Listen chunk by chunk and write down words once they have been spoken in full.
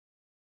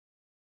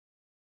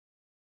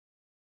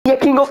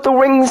King of the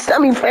Ring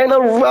semi-final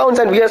rounds,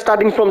 and we are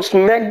starting from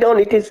SmackDown.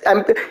 It is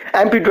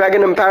MP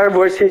Dragon Empire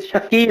versus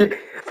Shaquille,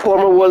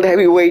 former World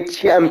Heavyweight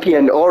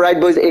Champion.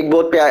 Alright boys, एक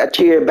बहुत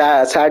अच्छी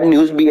sad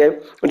news भी है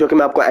जो कि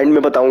मैं आपको एंड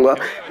में बताऊंगा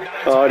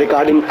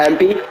regarding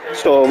MP.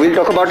 So we'll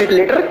talk about it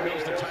later.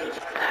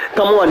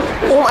 Come on,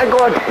 oh my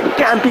God,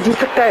 क्या MP जीत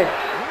सकता है?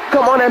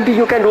 Come on MP,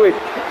 you can do it.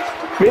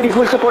 मेरी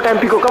फुल सपोर्ट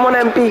MP को. Come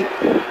on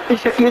MP,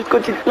 शकील को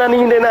जितना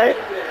नहीं देना है.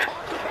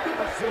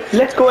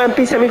 Let's go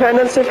MP,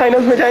 सेमीफाइनल से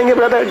फाइनल्स में जाएंगे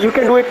brother. You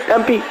can do it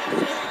MP.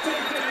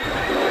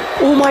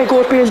 Oh my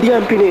God, पेल दिया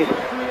MP ने.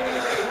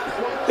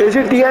 Is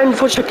it the end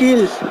for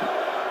Shakeel?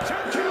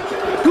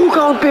 2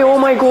 count पे. Oh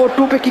my God,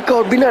 2 पे किक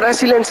आउट बिना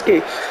रेसिलेंस के.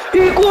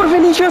 एक और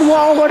finisher.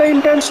 Wow, what a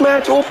intense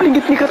match. Opening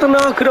इतनी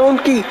खतरनाक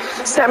राउंड की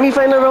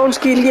सेमीफाइनल राउंड्स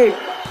के लिए.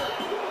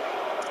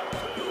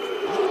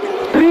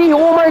 3.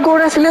 Oh my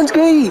God, रेसिलेंस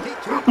गई.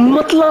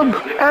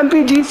 मतलब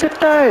MP जीत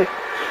सकता है.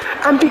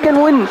 MP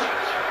can win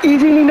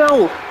easily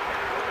now.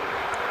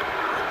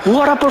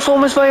 What a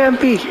performance by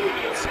MP.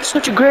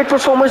 Such a great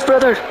performance,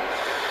 brother.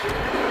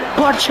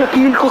 But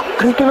Shakeel को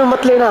घंटे में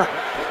मत लेना.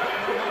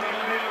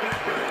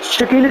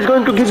 Shakeel is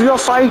going to give you a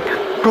fight.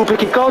 2 पे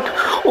किक आउट.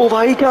 ओ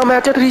भाई क्या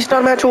मैच है. 3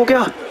 स्टार मैच हो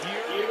गया.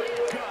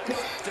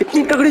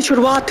 इतनी तगड़ी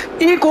शुरुआत.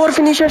 एक और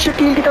फिनिशर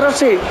शकील की तरफ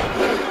से.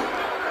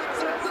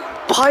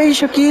 भाई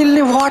शकील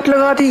ने वाट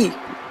लगा दी.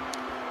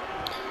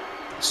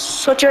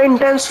 Such a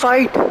intense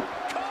fight.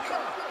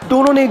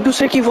 दोनों ने एक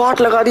दूसरे की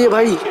वाट लगा दी है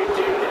भाई.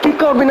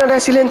 किक आउट बिना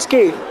रेसिलेंस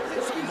के.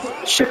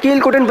 Shakeel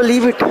couldn't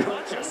believe it.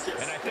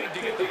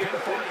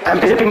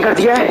 MP से पिन कर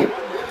दिया है.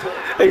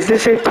 Is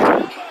this it?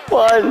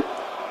 1,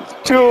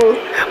 2.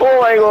 Oh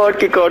my God,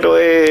 kick out.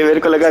 ओए मेरे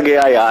को लगा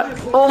गया यार.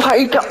 ओ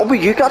भाई क्या. अबे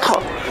ये क्या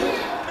था.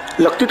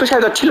 लगती तो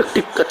शायद अच्छी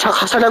लगती. अच्छा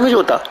खासा डैमेज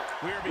होता.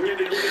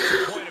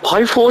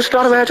 भाई 4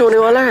 स्टार मैच होने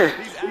वाला है.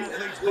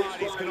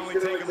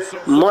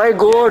 My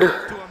God,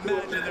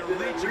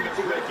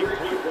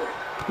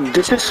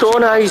 this is so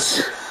nice.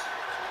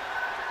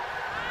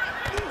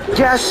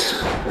 Yes.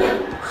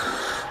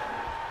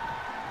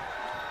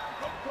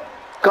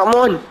 Come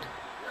on.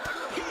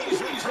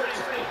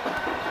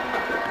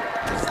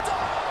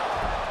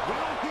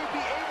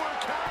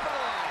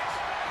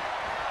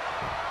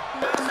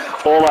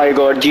 Oh my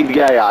God, जीत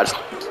गया यार.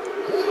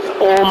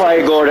 Oh my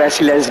God,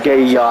 रेसिलेंस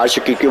गई यार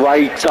शकील की.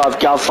 भाई साहब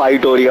क्या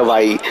फाइट हो रही है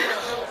भाई.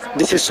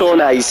 This is so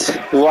nice.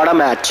 What a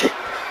match.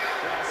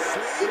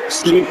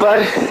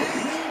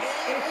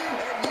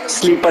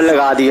 Sleeper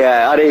लगा दिया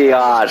है. अरे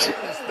यार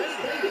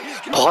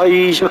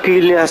भाई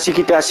शकील ने ऐसी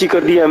की तैसी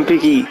कर दी MP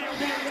की.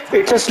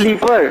 It's a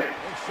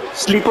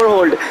sleeper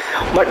hold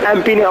but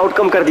MP ने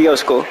आउटकम कर दिया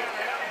उसको.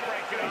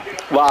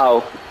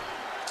 Wow,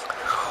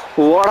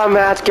 what a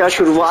match. क्या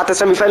शुरुआत है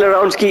सेमीफाइनल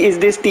राउंड्स की. Is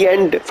this the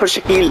end for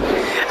Shakeel?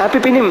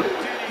 MP pin him.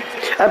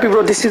 MP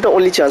bro, this is the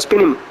only chance. Pin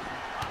him.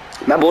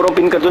 मैं बोल रहा हूँ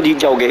पिन कर दो, जीत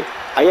जाओगे.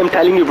 I am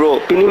telling you bro,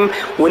 pin him,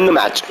 win the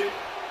match.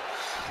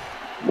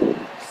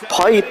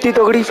 भाई इतनी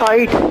तगड़ी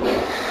फाइट,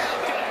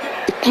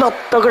 इतना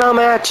तगड़ा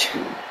match.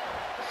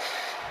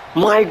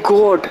 My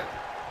God,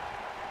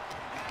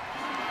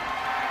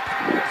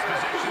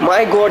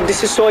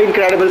 this is so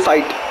incredible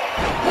fight.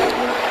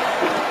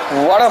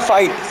 What a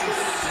fight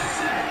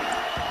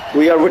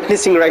we are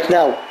witnessing right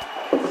now.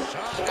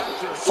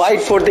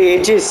 Fight for the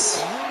ages.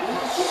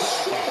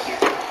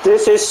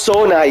 This is so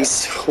nice.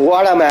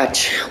 What a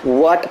match.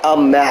 What a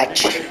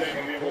match.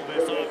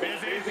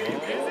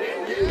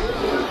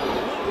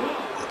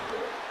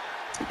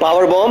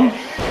 Power bomb.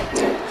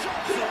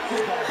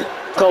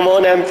 Come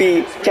on MP.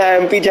 क्या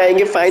MP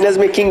जाएंगे finals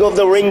में, king of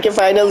the ring के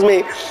finals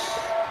में.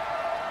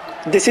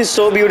 This is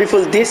so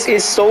beautiful. This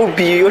is so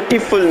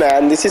beautiful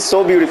man. This is so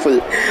beautiful.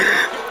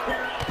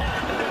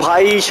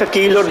 भाई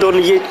शकील और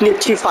दोनों, ये इतनी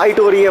अच्छी फाइट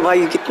हो रही है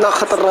भाई. कितना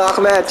खतरनाक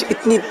मैच,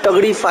 इतनी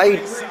तगड़ी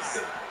फाइट.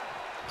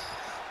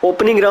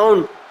 ओपनिंग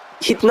राउंड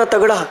इतना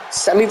तगड़ा.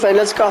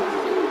 सेमीफाइनल्स का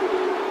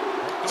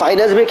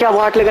फाइनल्स में क्या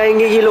वाट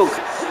लगाएंगे ये लोग.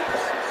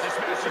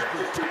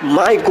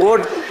 My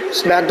God,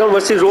 SmackDown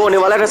versus raw होने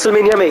वाला है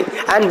रेसलमेनिया में.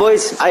 And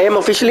boys, I am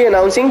officially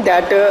announcing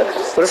that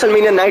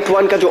WrestleMania night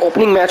 1 का जो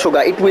ओपनिंग मैच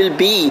होगा, it will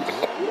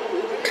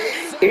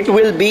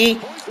be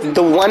the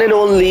one and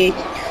only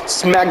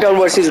SmackDown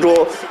versus raw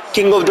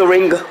king of the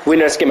ring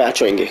winners के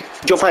match होंगे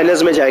जो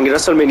फाइनल्स में जाएंगे,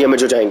 रेसलमेनिया में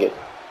जो जाएंगे.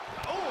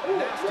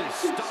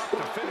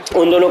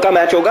 उन दोनों का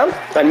मैच होगा.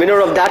 And winner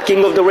of that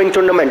king of the ring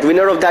tournament,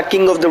 winner of that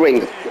king of the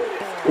ring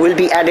will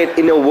be added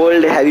in a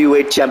World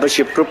Heavyweight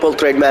Championship triple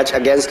threat match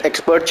against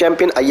expert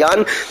champion Ayan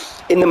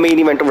in the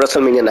main event of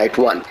WrestleMania Night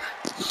 1.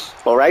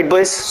 Alright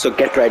boys, so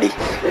get ready.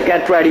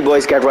 Get ready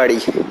boys, get ready.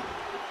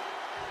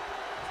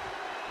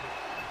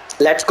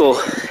 Let's go.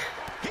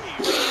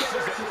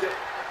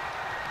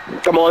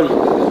 Come on.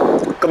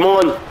 Come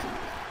on.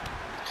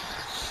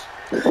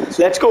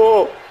 Let's go.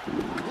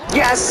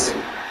 Yes.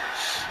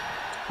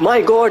 My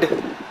God.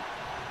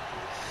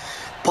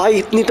 भाई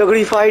इतनी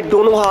तगड़ी fight.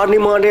 दोनों हार नहीं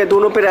मान रहे,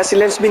 दोनों पे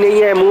रेसिलेंस भी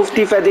नहीं है. मूव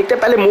टिप है. देखते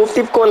हैं पहले मूव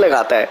टिप कौन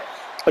लगाता है,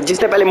 और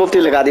जिसने पहले मूव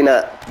टिप लगा दी ना,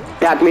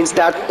 that means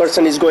that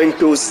person is going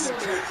to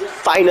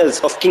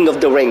finals of king of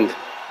the ring.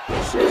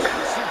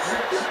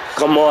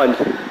 Come on.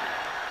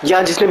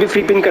 यहाँ जिसने भी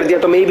फ्री पिन कर दिया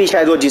तो मे भी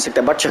शायद वो जीत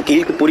सकता है, बट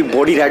शकील की पूरी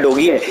बॉडी रेड हो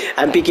गई है।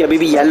 एमपी की अभी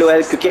भी येलो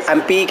है क्योंकि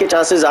एमपी के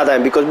चांसेस ज्यादा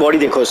हैं बिकॉज बॉडी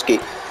देखो उसकी।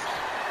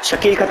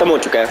 शकील खत्म हो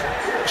चुका है,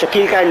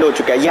 शकील का एंड हो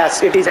चुका है।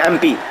 Yes it is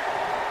MP.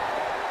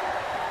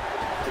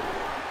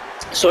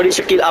 Sorry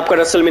Shakeel, आपका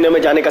रेसलमेनिया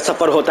में जाने का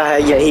सफर होता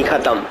है यही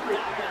खत्म।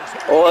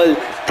 All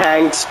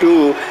thanks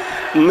to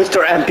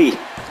mister MP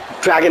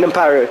dragon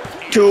empire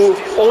to,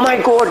 oh my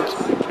God,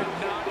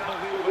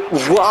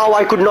 wow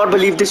I could not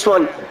believe this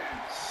one.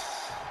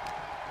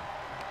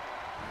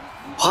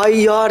 भाई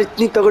यार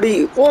इतनी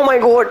तगड़ी, ओ माय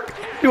गॉड,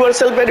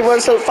 रिवर्सल पे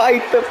रिवर्सल,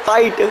 फाइट पे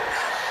fight.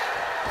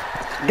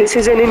 This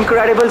is an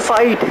incredible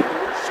fight.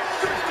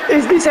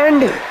 Is this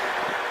and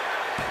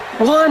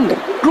one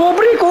row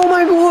break, oh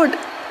my God,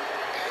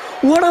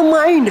 what a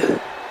mind.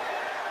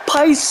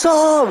 भाई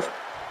साहब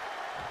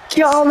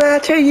क्या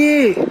match है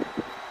ये,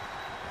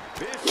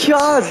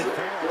 क्या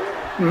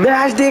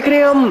मैच देख रहे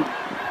हैं हम।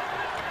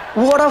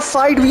 What a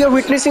fight we are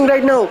witnessing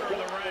right now.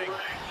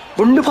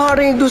 मुंड फाड़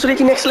रहे हैं एक दूसरे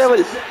की, next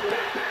level.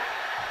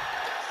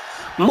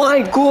 My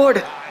God,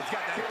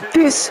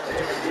 this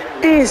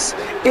is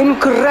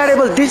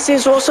incredible. This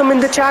is awesome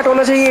in the chat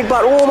होना चाहिए एक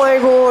बार. Oh my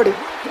God.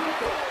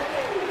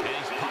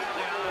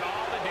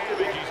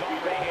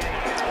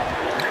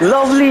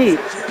 Lovely,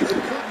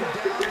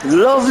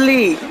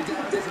 lovely.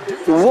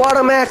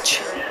 What a match.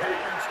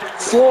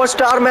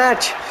 4-star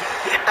match.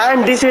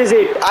 And this is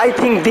it. I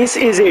think this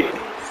is it.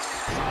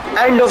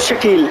 End of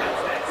Shaquille.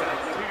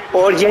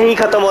 और यहीं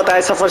खत्म होता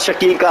है सफर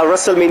शकील का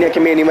WrestleMania के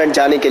मेन इवेंट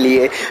जाने के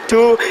लिए।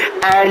 2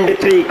 and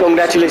 3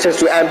 congratulations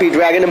to MP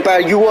dragon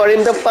empire, you are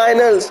in the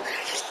finals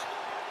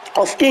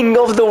of king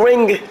of the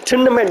ring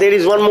tournament. There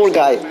is one more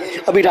गाय।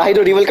 अभी राहिद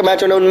और रिवल का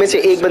मैच होना है, उनमें से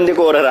एक बंदे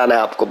को और हराना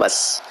है आपको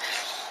बस।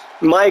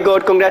 My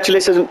God,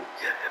 congratulations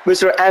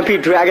mister MP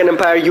dragon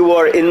empire, you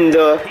are in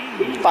the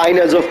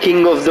finals of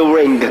king of the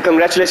ring.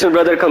 Congratulations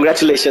brother,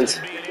 congratulations.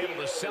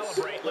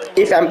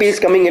 If MP is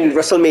coming in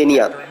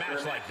WrestleMania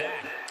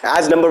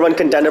as number 1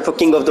 contender for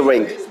King of the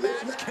Ring,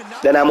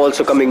 then I'm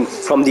also coming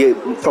from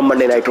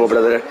Monday Night Raw,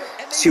 brother.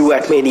 See you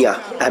at Mania,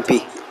 MP.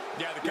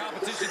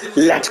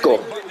 Let's go.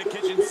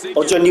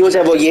 और जो news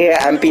है वो ये है,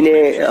 MP ने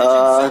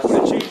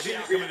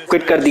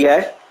quit कर दिया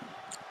है,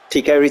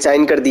 ठीक है,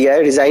 रिजाइन कर दिया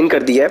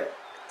है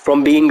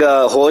from being a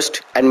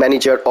host and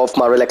manager of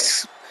Marvel X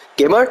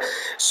Gamer.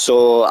 So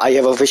I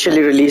have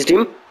officially released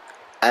him,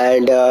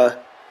 and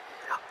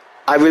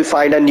I will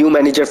find a new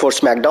manager for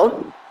SmackDown.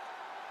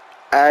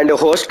 And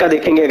host का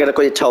देखेंगे, अगर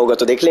कोई अच्छा होगा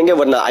तो देख लेंगे,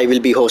 वरना I will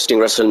be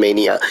hosting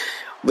WrestleMania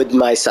with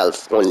my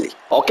self only.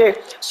 Okay,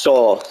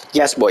 so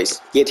yes boys,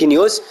 ये थी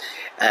news.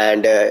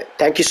 And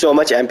thank you so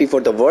much MP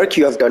for the work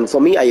you have done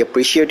for me. I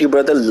appreciate you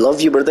brother,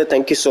 love you brother,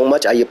 thank you so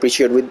much. I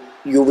appreciate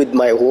with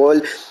my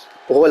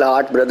whole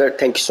heart brother,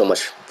 thank you so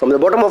much from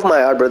the bottom of my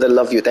heart brother,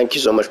 love you, thank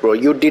you so much bro,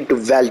 you did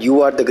well,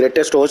 you are the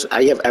greatest host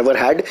I have ever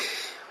had,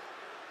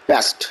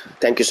 best,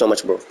 thank you so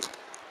much bro.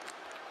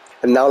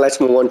 And now let's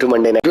move on to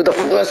Monday night, to the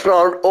first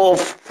round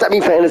of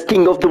semi-finals,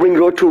 King of the Ring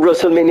road to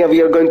WrestleMania.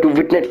 We are going to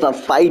witness the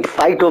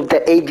fight of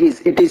the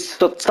ages. It is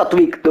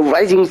Satwik, the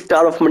rising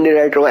star of Monday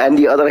Night Raw, and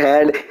the other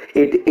hand,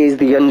 it is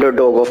the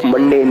underdog of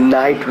Monday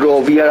Night Raw.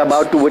 We are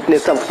about to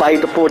witness a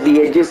fight for the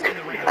ages,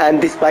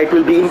 and this fight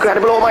will be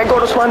incredible. Oh my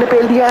God, Usman ने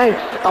पेल दिया है।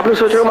 आप लोग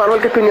सोच रहे हो Marvel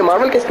का क्यों नहीं,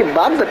 मार्वल का इसके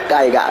बाद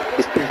आएगा,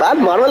 इसके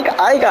बाद मार्वल का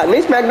आएगा,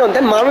 नहीं SmackDown,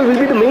 then Marvel will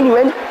be the main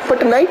event for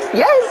tonight.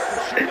 Yes.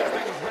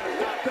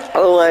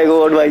 Oh my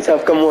God, भाई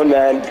साहब, come on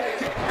man.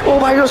 Oh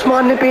भाई,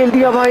 उस्मान ने पेल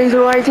दिया भाई,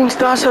 the rising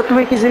star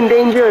Satwik is in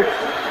danger.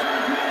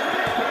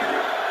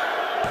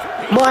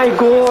 My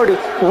God,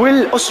 will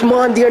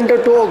Usman the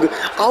underdog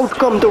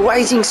outcome the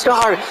rising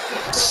star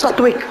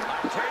Satwik?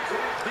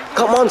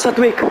 Come on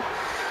Satwik.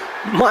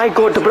 My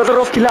God, the brother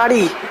of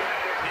Khiladi.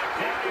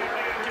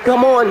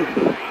 Come on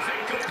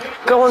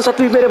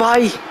Satwik मेरे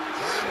भाई,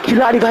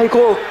 खिलाड़ी भाई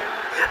को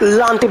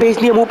लानते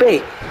भेजनी है मुंह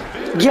पे।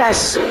 Yes,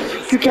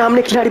 क्योंकि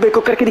हमने खिलाड़ी भाई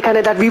को करके दिखाना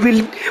है that we will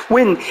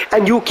win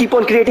and you keep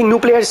on creating new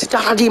players.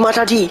 चाचा जी,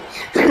 माचा जी,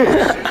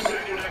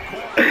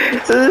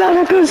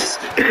 लानतुस,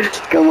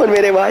 come on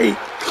मेरे भाई,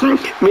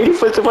 मेरी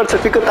फुल सपोर्ट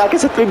सत्विक को, ताकि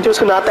सत्विक जो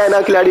सुनाता है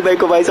ना खिलाड़ी भाई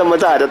को, भाई सब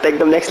मजा आ जाता है,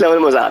 एकदम नेक्स्ट लेवल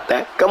मजा आता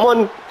है। Come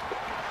on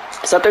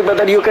Satwik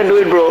brother, you can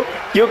do it bro,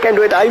 you can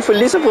do it, I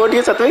fully support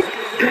you सत्विक।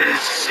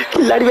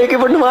 खिलाड़ी भाई के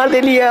बट मार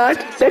देनी है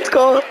यार, let's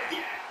go।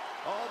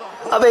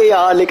 अबे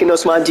यार, लेकिन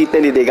उस्मान जीतने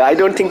नहीं देगा, आई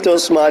डोंट थिंक तो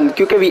उस्मान,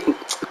 क्योंकि भी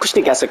कुछ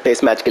नहीं कह सकते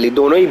इस मैच के लिए,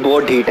 दोनों ही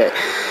बहुत ढीठ है,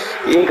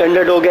 एक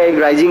अंडरडॉग है, एक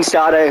राइजिंग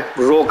स्टार है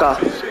रो का।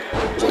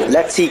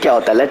 लेट्स सी क्या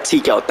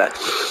होता है,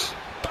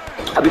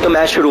 अभी तो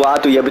मैच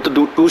शुरुआत हुई है, अभी तो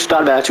 2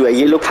 स्टार मैच हुआ है,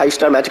 ये लोग 5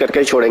 स्टार मैच करके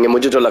ही छोड़ेंगे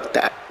मुझे जो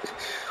लगता है।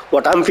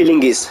 What I am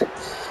feeling is,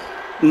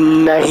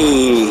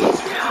 नहीं,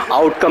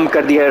 आउटकम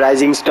कर दिया है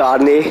राइजिंग स्टार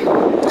ने,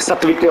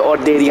 सत्विक ने, और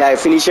दे दिया है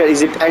finisher.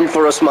 Is it and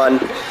for Usman,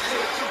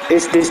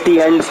 is this the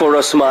end for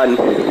Usman?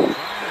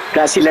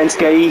 रैसी lens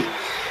गई,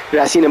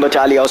 रैसी ने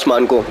बचा लिया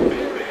उस्मान को।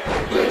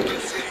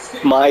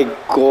 माय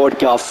गॉड,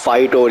 क्या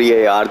फाइट हो रही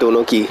है यार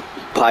दोनों की,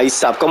 भाई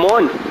साहब, come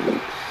on.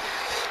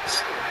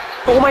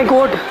 Oh my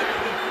God,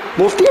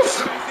 Mufti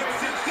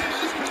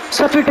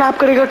Satwik tap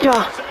करेगा क्या?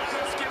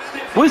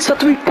 Will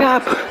Satwik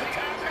tap?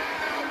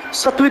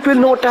 Satwik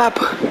will no tap.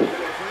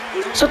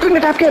 सत्विक ने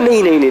टैप किया?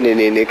 नहीं नहीं नहीं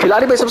नहीं नहीं,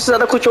 खिलाड़ी भाई सबसे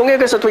ज्यादा खुश होंगे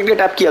अगर सत्विक ने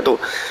टैप किया तो।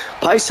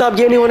 भाई साहब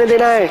ये नहीं होने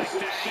देना है।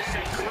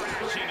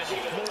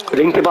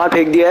 रिंग के बाहर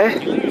फेंक दिया है,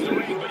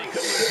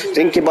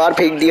 रिंग के बाहर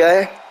फेंक दिया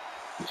है।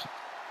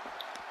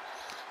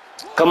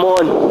 Come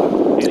on,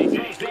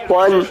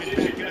 1।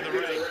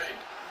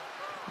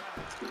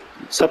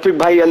 सत्विक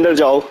भाई अंदर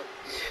जाओ।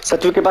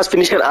 सत्विक के पास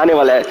फिनिशर आने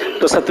वाला है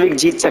तो सत्विक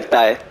जीत सकता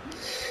है।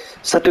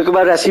 सत्विक के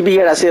बाद ऐसी भी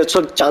है, ऐसे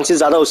चांसेस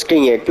ज्यादा उसके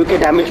ही है क्योंकि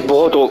डैमेज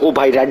बहुत हो। ओ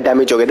भाई रेड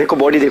डैमेज हो गया। देखो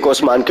बॉडी देखो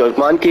उस्मान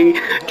की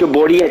जो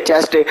बॉडी है,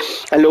 चेस्ट है,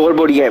 लोअर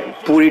बॉडी है,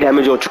 पूरी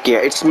डैमेज हो चुकी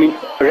है। इट्स मीन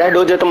रेड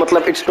हो जाए तो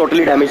मतलब it's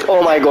totally damage.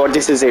 Oh my God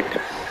this is it.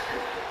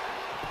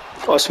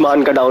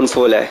 Usman का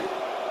डाउनफॉल है।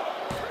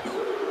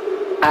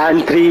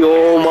 And 3,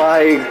 oh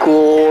my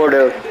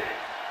God,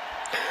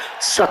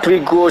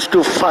 Satwik goes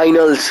to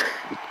finals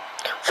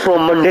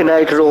from Monday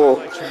night रो।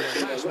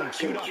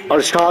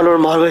 और शान और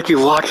मार्वल की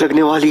वाट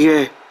लगने वाली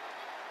है।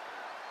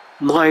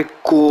 माय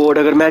गॉड,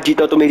 अगर मैं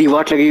जीता तो मेरी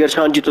वाट लगेगी, अगर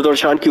शान जीता तो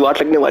शान की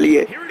वाट लगने वाली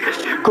है।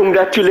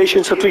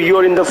 Congratulations Satwik,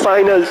 you're in the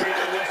finals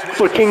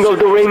for King of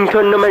the Ring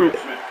tournament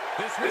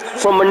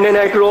from Monday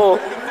Night Raw.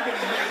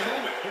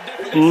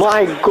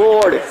 My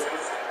God,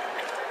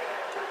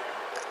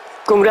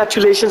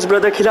 congratulations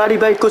brother। खिलाड़ी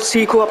भाई कुछ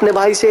सीखो अपने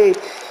भाई से।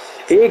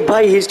 एक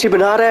भाई हिस्ट्री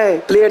बना रहा है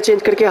प्लेयर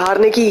चेंज करके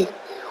हारने की,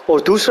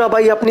 और दूसरा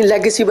भाई अपनी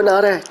लेगेसी बना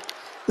रहा है।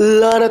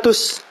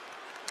 लानतुस,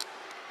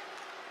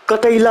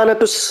 कतई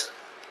लानतुस।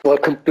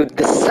 Welcome to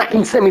the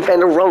second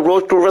semi-final round,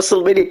 Road to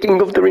WrestleMania King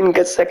of the Ring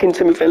का second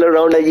semi-final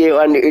round है ये,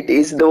 and it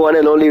is the one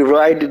and only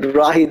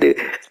Rahid,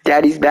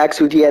 Daddy's back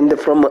Suji, and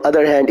from the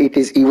other hand it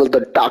is Evil,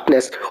 the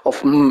darkness of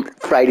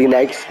Friday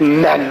Night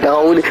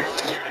SmackDown।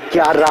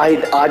 क्या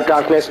राहिद आज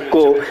darkness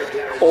को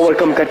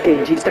overcome करके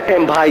जीत सकते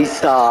हैं भाई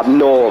साहब?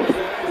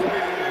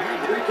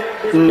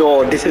 No,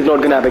 this is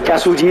not gonna happen. क्या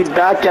Suji is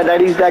back? क्या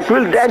Daddy is back?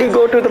 Will Daddy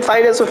go to the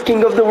finals of King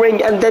of the Ring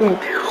and then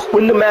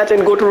win the match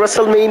and go to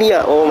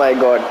WrestleMania? Oh my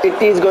God,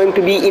 it is going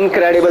to be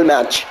incredible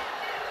match.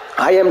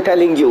 I am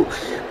telling you,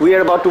 we are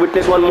about to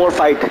witness one more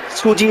fight.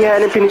 Suji है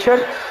ना finisher?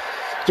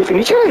 ये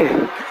finisher है?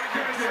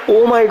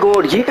 Oh my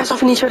God, ये कैसा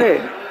finisher है?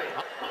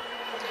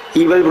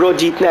 Evil bro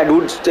जीतना है,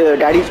 dude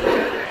Daddy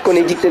को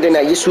नहीं जीतने देना,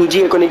 ये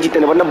Suji को नहीं जीतने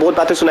देना, वरना बहुत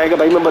बातें सुनाएगा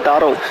भाई, मैं बता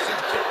रहा हूँ।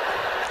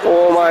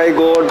 Oh my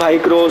God भाई,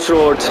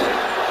 Crossroads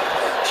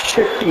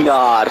शिट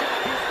यार,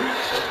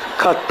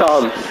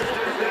 खत्म।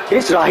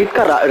 इस राहिद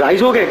का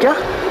राइज हो गया क्या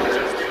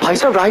भाई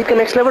साहब? राहिद का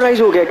नेक्स्ट लेवल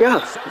राइज हो गया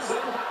क्या?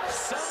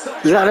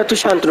 लानत तो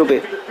शांतनु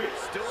पे।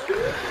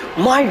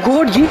 माय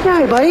गॉड ये क्या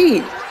है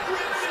भाई?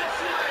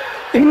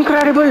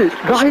 Incredible,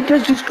 राहिद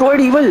has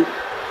destroyed evil.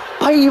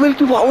 भाई इविल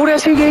की पावर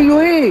ऐसे गई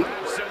हुई।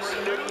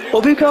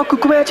 अभी क्या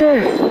कुक मैच है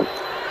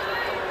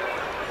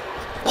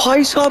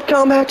भाई साहब?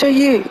 क्या मैच है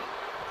ये?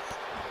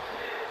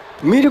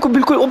 मेरे को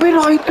बिल्कुल। अबे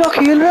राहिद क्या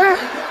खेल रहा है?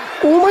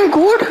 ओ माय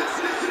गॉड,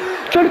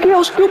 चढ़ गया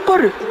उसके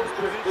ऊपर।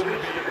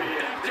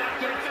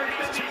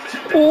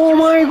 ओ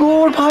माय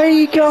गॉड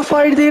भाई क्या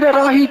फाइट दे रहा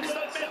राहिद।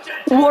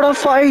 What a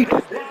fight.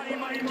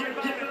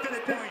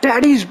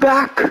 Daddy is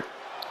back.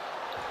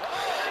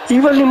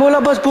 Evil ने बोला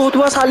बस बहुत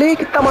हुआ साले,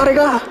 कितना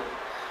मारेगा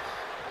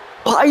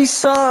भाई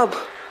साहब?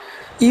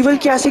 इवल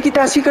की ऐसी की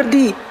तैसी कर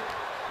दी।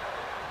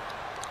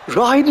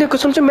 राहिद ने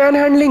कसम से मैन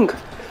हैंडलिंग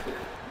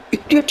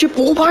इतनी अच्छी।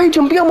 ओ भाई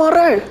जंपियां मार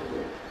रहा है।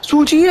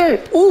 सूची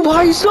है। ओ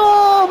भाई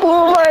साहब,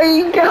 ओ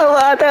भाई क्या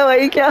बात है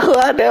भाई, क्या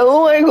बात है।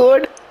 ओ माय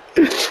गॉड,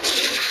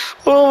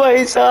 ओ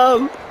भाई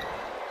साहब,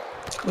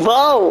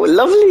 wow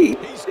lovely,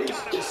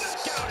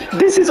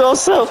 this is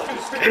awesome.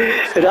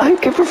 राहिद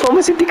की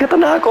परफॉर्मेंस इतनी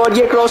खतरनाक, और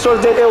ये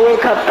क्रॉसरोड्स देते हुए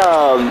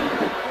खत्म।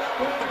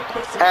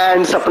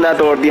 एंड सपना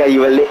तोड़ दिया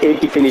ईवल ने एक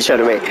ही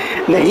फिनिशर में।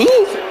 नहीं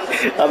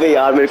अबे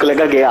यार मेरे को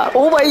लगा गया।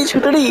 ओ भाई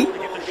छुतड़ी,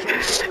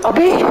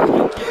 अबे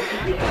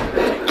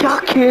क्या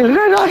खेल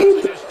रहा है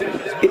राहिद?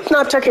 इतना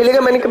अच्छा खेलेगा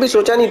मैंने कभी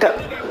सोचा नहीं था।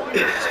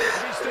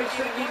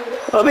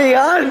 अबे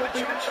यार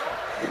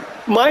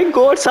माय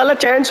गॉड, साला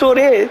चैंट्स हो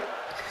रहे।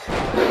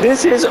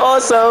 This is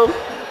awesome,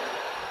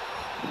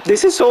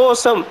 this is so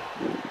awesome.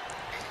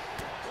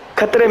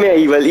 खतरे में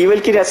है इवल, इवल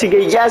की रैसी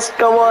गई। Yes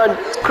come on,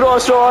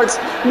 crossroads,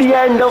 the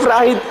end of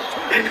राहिद।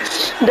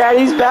 Dad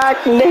is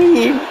back.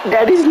 नहीं,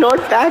 dad is not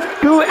back.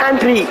 2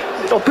 and 3।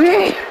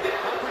 अबे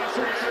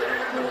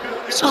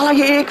साला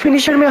ये एक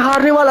फिनिशर में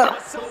हारने वाला।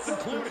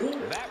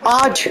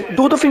 आज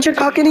दो तो फिनिशर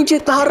खा के नीचे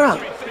हार रहा।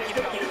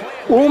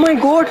 ओ माय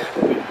गॉड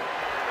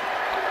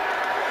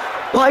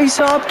भाई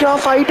साहब क्या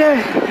फाइट है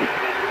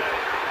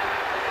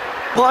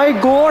भाई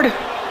गॉड।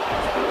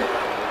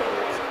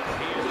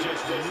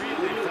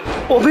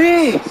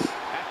 ओबे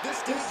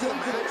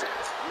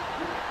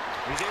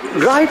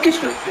राइट की,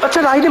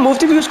 अच्छा राइट ने मूव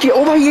यूज किया।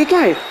 ओ भाई ये क्या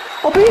है?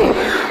 अबे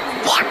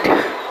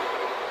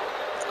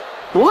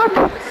व्हाट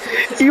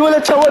इवल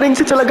अच्छा हुआ रिंग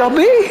से चला गया।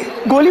 अबे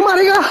गोली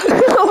मारेगा।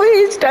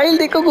 अबे स्टाइल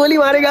देखो, गोली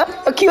मारेगा,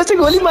 अखियों से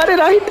गोली मारे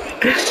राइट।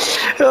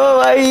 ओ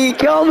भाई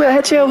क्या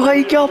मैच है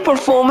भाई, क्या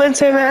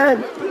परफॉर्मेंस है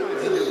मैन।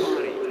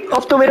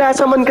 अब तो मेरा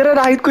ऐसा मन कर रहा है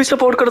राहिद को ही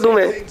सपोर्ट कर दूं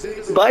मैं।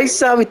 भाई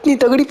साहब इतनी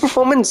तगड़ी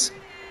परफॉर्मेंस।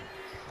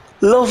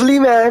 लवली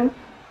मैन,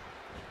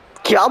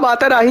 क्या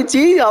बात है राहित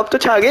जी, आप तो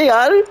छा गए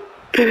यार,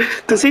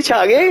 तुसी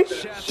छा गए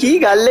की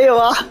गल है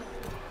वाह।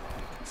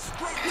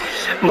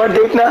 बट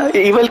देखना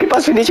ईवल के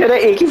पास फिनिशर है,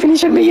 एक ही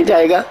फिनिशर में ये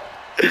जाएगा,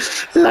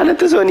 लानत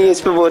तो सोनी है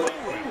इस पे बहुत।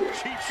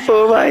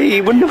 ओ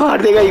भाई बुंड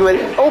फाड़ देगा ईवल।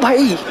 ओ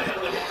भाई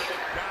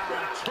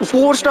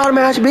 4 स्टार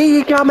मैच में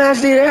ये क्या मैच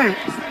दे रहा है।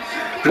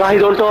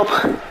 राहित on top,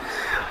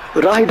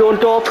 Rohit on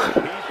top,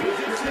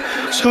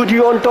 सूजी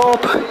on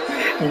top,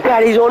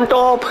 daddies on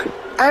top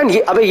and ये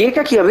अबे ये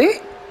क्या किया, अबे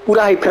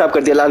पूरा हाइप खराब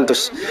कर दिया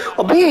लानतुस।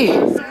 अबे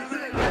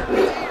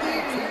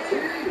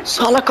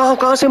साला कहां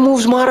कहां से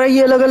मूव्स मार रहा है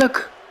ये अलग अलग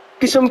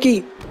किस्म की।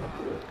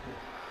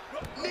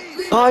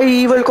 भाई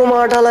ईवल को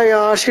मार डाला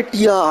यार, शिट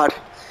यार।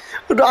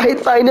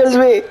 राहित फाइनल्स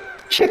में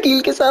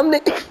शकील के सामने।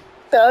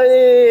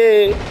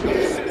 अरे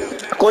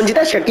कौन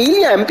जीता, शकील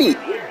या एमपी,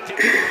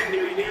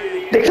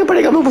 देखना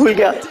पड़ेगा, मैं भूल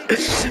गया।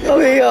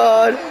 अबे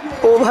यार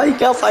ओ भाई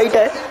क्या फाइट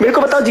है, मेरे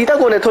को बताओ जीता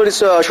कौन है, थोड़ी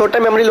शॉर्ट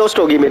टाइम मेमोरी लॉस्ट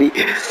होगी मेरी।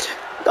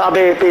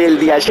 अबे पेल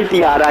दिया, शिट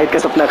यार, राहित का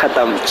सपना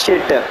खत्म,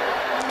 शिट।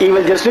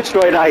 ईवल जस्ट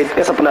डिस्ट्रॉयड राहित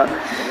का सपना।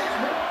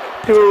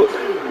 टू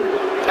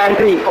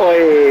एंट्री,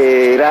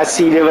 ओए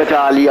रैसी ने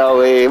बचा लिया,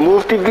 ओए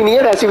मूव टिप भी नहीं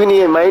है, रैसी भी नहीं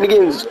है, माइंड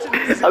गेम्स।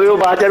 अबे वो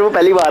बात यार, वो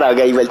पहली बार आ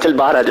गया ईवल, चल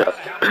बाहर आ जा।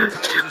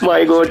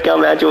 माय गॉड क्या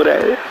मैच हो रहा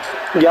है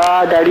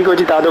यार, डैडी को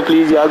जिता दो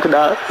प्लीज यार,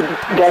 खुदा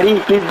डैडी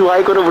प्लीज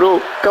दुआएं करो ब्रो,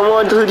 कम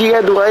ऑन तुझी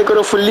है, दुआएं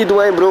करो, फुल्ली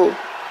दुआएं ब्रो,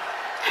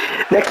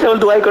 नेक्स्ट लेवल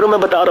दुआएं करो, मैं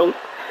बता रहा हूँ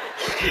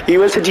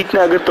ईवल से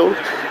जीतना अगर तो।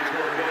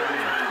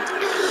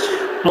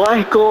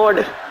 My God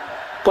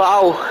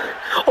wow,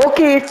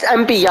 okay it's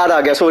MP, याद आ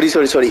गया, सॉरी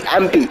सॉरी सॉरी,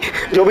 एमपी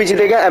जो भी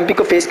जीतेगा एमपी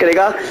को फेस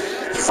करेगा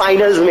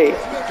फाइनल्स में,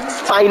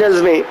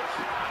 फाइनल्स में।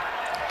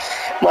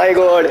 माय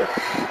गॉड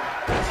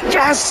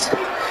यस,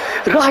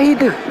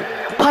 राहित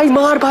भाई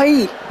मार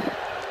भाई,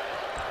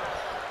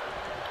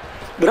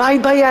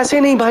 राहित भाई ऐसे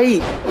नहीं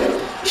भाई,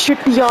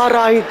 शिट यार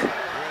राहित,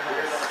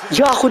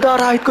 या खुदा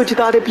राहित को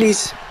जिता दे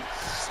प्लीज,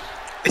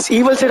 इस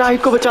ईवल से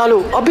राहित को बचा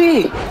लो। अबे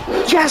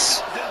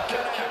yes,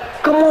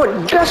 come on,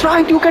 that's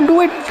right, you can do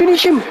it,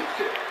 finish him,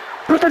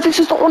 brother, this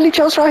is the only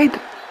chance, right,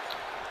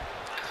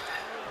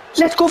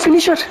 let's go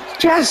finish her,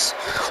 yes,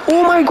 oh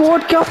my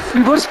god क्या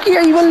रिवर्स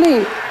किया ईवल ने।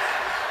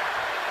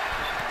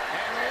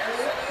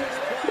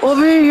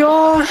 अबे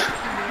यार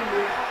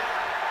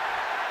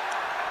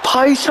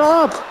भाई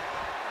साहब,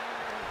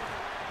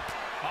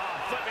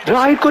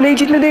 राइट को नहीं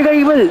जीतने देगा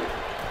ईवल,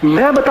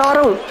 मैं बता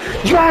रहा हूं,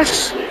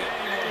 यस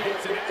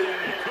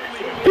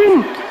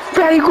पिन,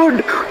 वेरी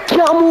गुड,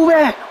 क्या मूव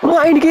है,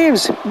 mind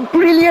games,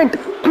 brilliant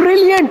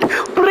brilliant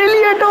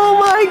brilliant, oh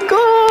my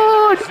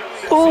God,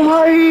 ओ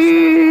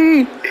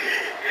भाई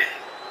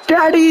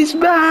daddy is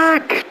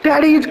back,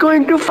 daddy is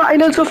going to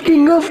finals of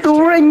king of the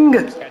ring,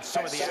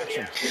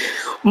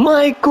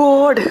 my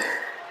God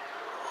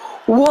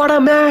what a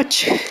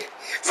match.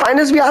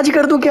 Finals भी आज ही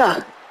कर दूं क्या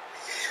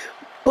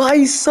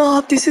भाई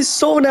साहब, this is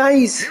so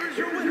nice,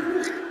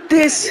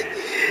 this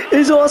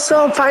is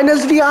awesome.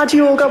 Finals भी आज ही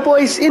होगा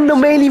boys, in the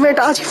main event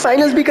आज ही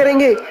फाइनल्स भी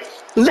करेंगे,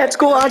 लेट्स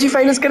गो, आज ही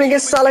फाइनल्स करेंगे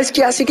साला,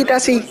 इसकी ऐसी की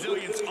तैसी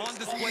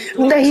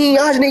नहीं,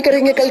 आज नहीं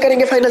करेंगे, कल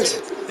करेंगे फाइनल्स।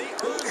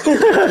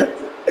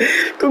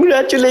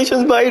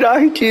 कंग्रेचुलेशंस भाई,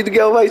 राहित जीत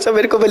गया भाई साहब,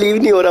 मेरे को बिलीव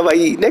नहीं हो रहा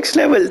भाई, next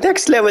level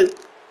next level,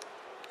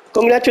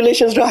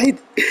 congratulations Rohit,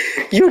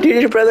 you did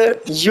it brother,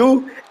 you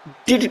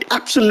did it,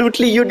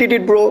 absolutely you did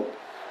it bro,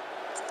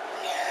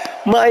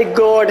 my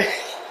God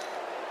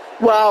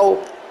wow,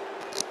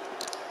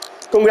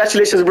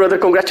 congratulations brother,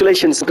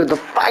 congratulations to the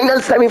final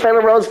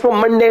semi-final rounds from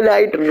Monday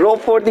night Raw.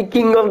 For the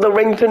king of the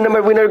ring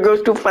tournament winner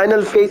goes to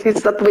final faces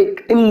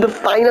Satwik in the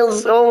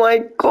finals. Oh my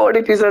god,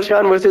 it is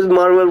Arshan versus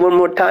Marvel one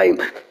more time.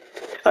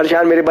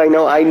 Arshan मेरे भाई,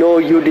 now I know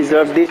you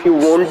deserve this, you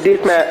want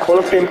this, मैं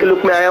Hall of Fame के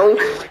look में आया हूँ,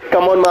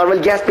 come on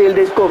Marvel, yes पेल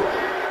दे इसको,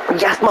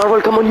 yes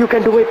Marvel, come on, you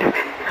can do it.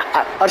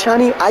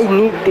 Arshani, I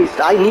need this.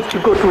 I need to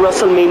go to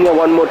WrestleMania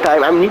one more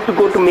time. I need to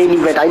go to main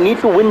event. I need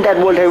to win that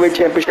World Heavyweight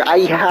Championship. I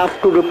have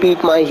to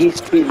repeat my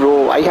history, bro.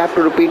 I have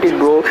to repeat it,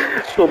 bro.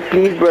 So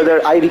please, brother,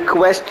 I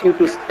request you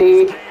to stay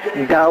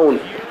down.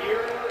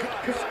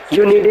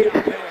 You need it.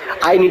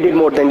 I need it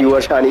more than you,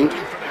 Arshani.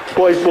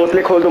 Boys, both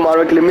leg hold to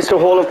Marvel. Mr.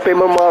 Hall of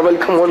Famer Marvel,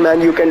 come on,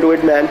 man. You can do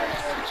it, man.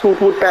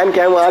 Suit वूट पहन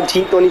के आज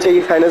जीत होनी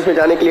चाहिए finals में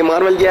जाने के लिए।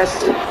 Marvel, yes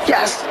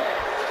yes.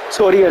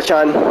 Sorry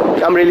Arshan,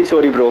 I am really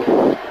sorry bro.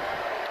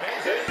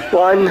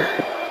 1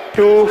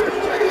 2,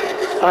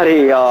 अरे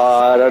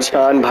यार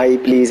अर्शान भाई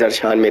प्लीज,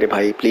 अर्शान मेरे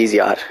भाई प्लीज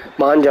यार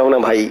मान जाओ ना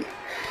भाई,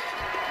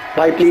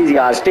 भाई प्लीज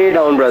यार stay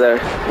down brother,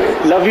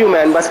 love you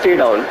man, बस stay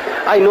down,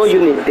 I know you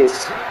need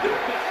this.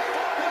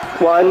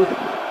 1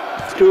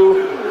 2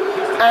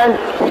 and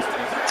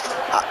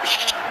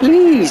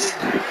please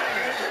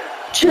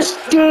just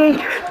stay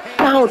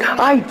down.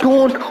 I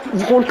don't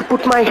want to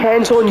put my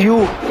hands on you.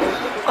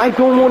 I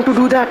don't want to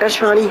do that,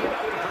 Ashani.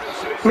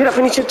 मेरा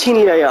finisher छीन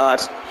लिया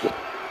यार।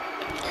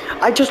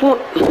 I just want,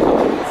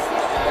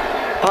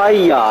 भाई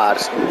यार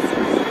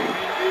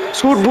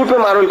suit boot पे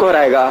Marvel को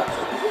हराएगा।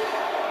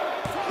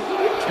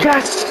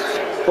 Yes.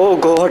 Oh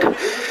God.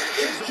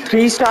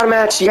 3 star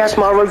match, yes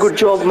Marvel, good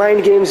job,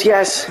 mind games,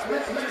 yes.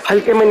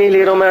 हल्के में नहीं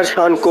ले रहा हूँ मैं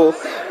अरशान को,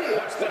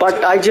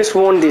 but I just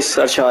want this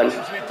Arshan,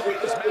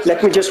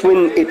 let me just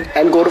win it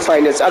and go to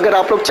finals. अगर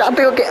आप लोग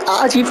चाहते हो कि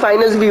आज ही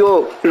फाइनल्स भी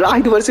हो,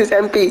 राहिद versus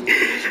MP,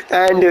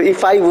 and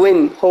if I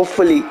win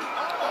hopefully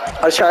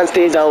Arshan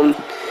stage down,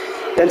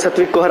 then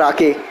सत्विक को हरा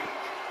के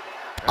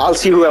I'll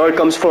see whoever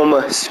comes from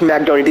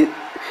SmackDown,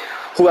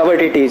 whoever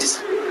it is,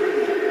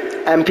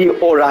 MP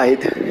or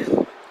Rahid.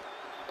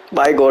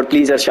 By God,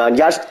 please Arshan,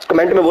 यार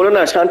कमेंट में बोलो ना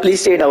Arshan please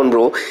stay down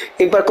bro,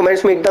 एक बार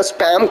कमेंट्स में एकदम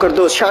स्पैम कर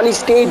दो शानी,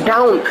 stay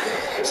down,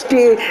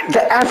 stay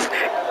the F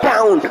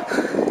down,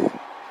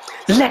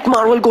 late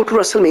Marvel go to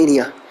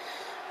WrestleMania.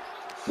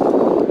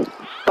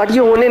 But ये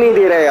होने नहीं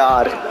दे रहे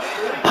यार,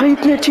 भाई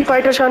इतनी अच्छी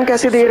फाइट अरशान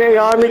कैसे दे रहे हैं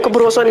यार, मेरे को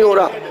भरोसा नहीं हो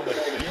रहा।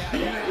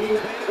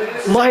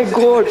 My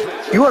God,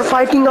 you are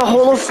fighting a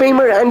Hall of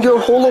Famer and your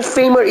Hall of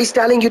Famer is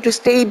telling you to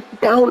stay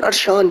down,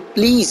 Arshan,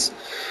 please.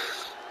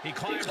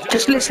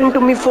 Just listen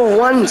to me for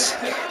once.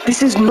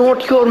 This is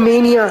not your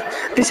mania.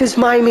 This is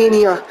my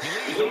mania.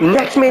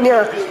 Next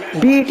mania,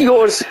 be it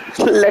yours.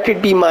 Let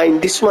it be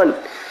mine. This one.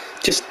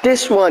 Just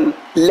this one.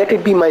 Let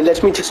it be mine. Let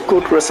me just go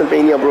to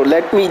WrestleMania, bro.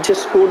 Let me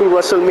just go to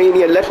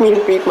WrestleMania. Let me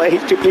repeat my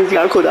history, please.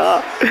 यार खुदा,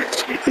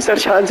 इस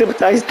अरशान से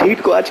बता इस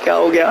ढीठ को आज क्या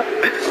हो गया।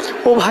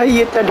 ओ भाई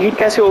ये इतना ढीठ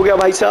कैसे हो गया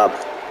भाई साहब,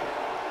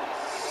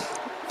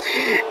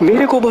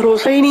 मेरे को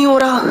भरोसा ही नहीं हो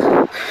रहा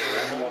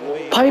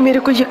भाई, मेरे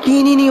को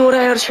यकीन ही नहीं हो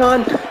रहा है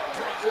अरशान।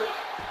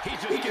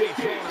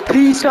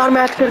 3 स्टार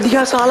मैच कर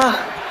दिया साला,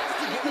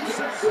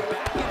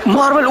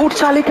 मार्वल उठ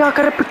साले, क्या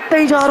कर रहे, पिटता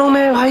ही जा रहा हूं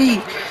मैं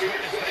भाई,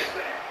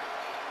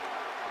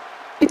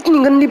 इतनी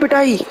गंदी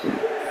पिटाई।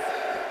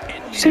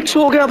 6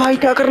 हो गया भाई,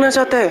 क्या करना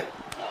चाहता है,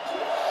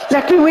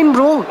 let me win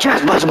bro,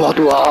 yes बस बहुत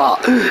हुआ,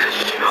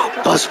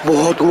 बस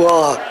बहुत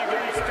हुआ।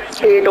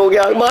 8 हो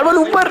गया, मार्वल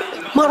ऊपर,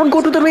 Marvel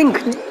go to the ring,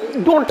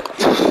 don't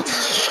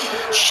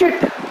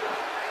shit,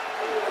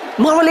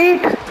 Marvel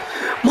 8,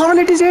 Marvel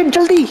it is 8,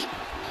 जल्दी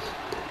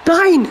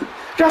 9,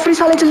 रेफरी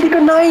साले जल्दी कर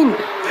 9,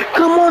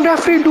 come on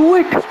referee do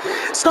it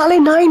साले,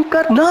 9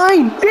 कर,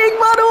 9 टेक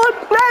मारो,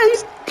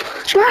 नाइस,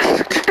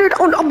 यस स्टे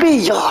डाउन, अबे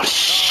यार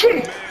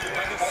शिट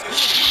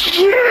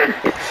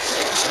शिट,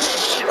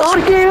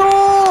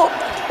 RKO,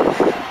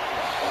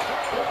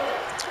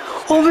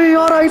 अबे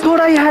यार I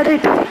thought I had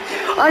it,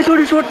 I thought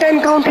it was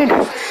 10 counted,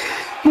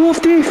 move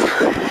thief,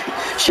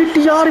 shit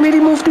यार मेरी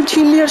मूव thief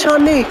छीन लिया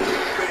अरशान ने,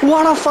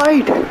 व्हाट अ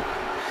फाइट,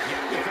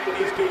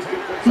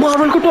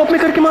 मार्वल को टॉप में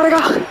करके मारेगा,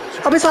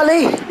 अबे साले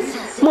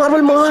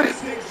मार्वल मार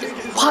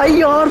भाई,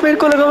 यार मेरे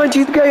को लगा मैं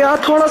जीत गया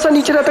यार, थोड़ा सा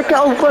नीचे रहता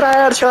क्या ऊपर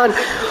आया अरशान,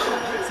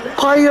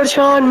 भाई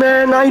Arshan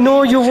man, I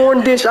know you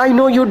want this, I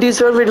know you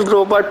deserve it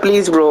bro, but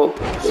please bro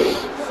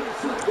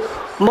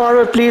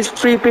Marvel please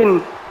free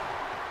pin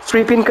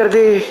कर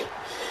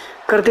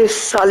दे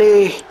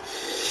साले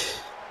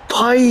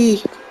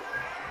भाई,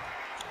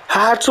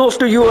 hats off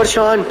to you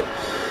Arshan,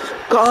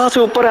 कहाँ से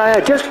ऊपर आया,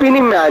 just pin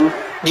him man,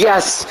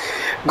 yes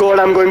God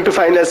I am going to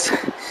finals,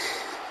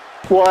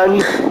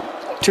 1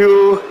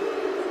 2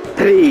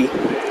 3,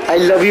 I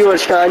love you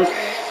Arshan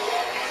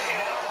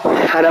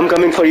and I'm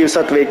coming for you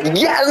Satvik,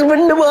 yes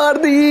wind मार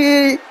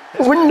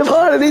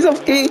दी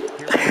सबकी,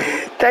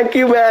 thank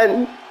you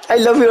man, I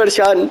love you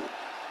Arshan,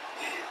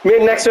 may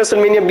next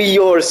WrestleMania be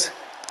yours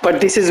but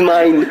this is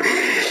mine,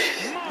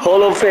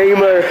 Hall of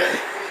Famer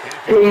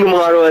King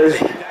Marvel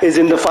is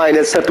in the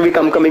final, Satvik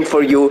I'm coming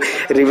for you,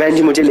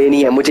 revenge मुझे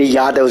लेनी है, मुझे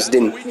याद है उस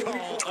दिन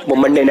वो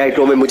Monday night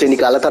रो में मुझे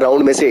निकाला था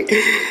राउंड में से,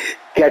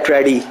 get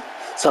ready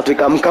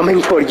Satvik I'm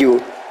coming for you,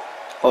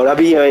 और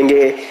अभी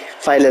होंगे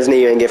फाइनल्स,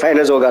 नहीं होंगे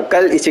फाइनल्स होगा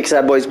कल, इसी के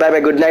साथ boys bye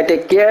bye, good night,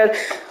 take care,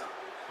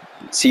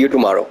 C you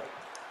tomorrow,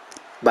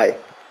 bye.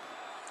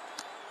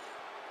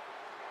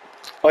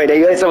 और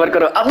नहीं सबर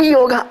करो, अभी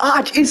होगा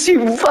आज इसी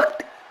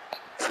वक्त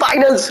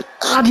फाइनल्स,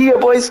 आज ही है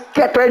boys,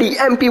 get ready,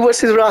 MP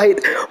versus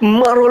राहिद,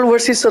 Marvel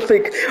versus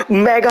Satwik,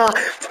 mega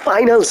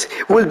finals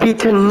will be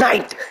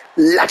tonight,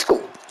 let's go,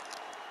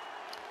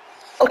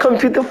 welcome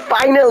to the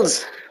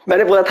finals,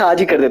 मैंने बोला था आज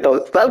ही कर देता हूँ,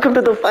 welcome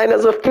to the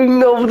finals of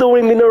king of the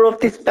ring, winner of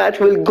this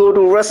match will go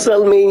to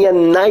WrestleMania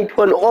night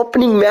 1,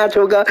 opening match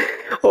होगा,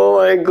 oh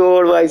my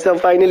God भाई साहब,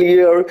 finally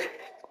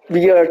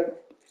we are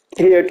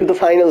here to the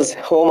finals,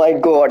 oh my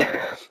God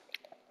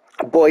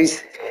boys,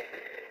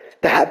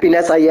 the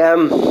happiness I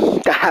am,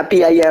 the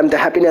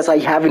happiness I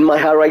have in my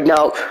heart right now,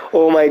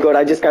 oh my god,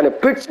 I just kind of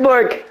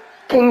Pittsburgh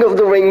king of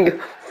the ring,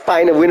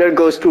 final winner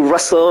goes to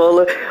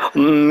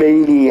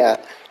WrestleMania,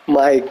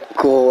 my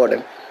god,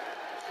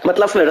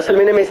 मतलब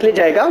WrestleMania में इसलिए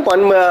जाएगा,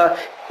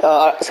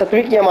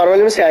 सत्विक या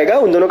Marvel में से आएगा,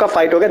 उन दोनों का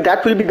फाइट होगा, that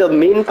will be the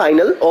main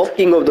final of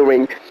king of the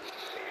ring,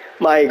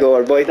 my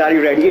god boys, are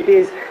you ready? It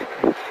is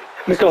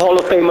Mr. Hall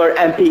of Famer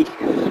MP,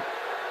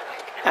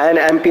 and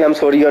MP I'm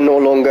sorry you're no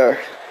longer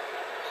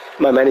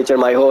my manager,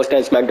 my host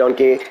and SmackDown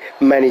के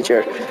manager,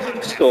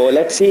 so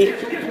let's see,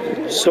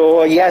 so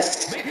yes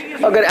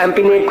अगर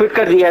MP ने quit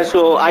कर दिया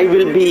so I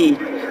will be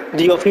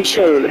the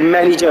official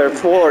manager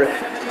for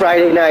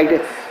Friday night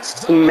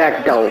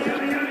SmackDown,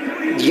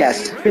 yes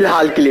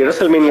फिलहाल के लिए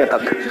WrestleMania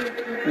तक,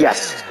 yes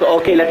so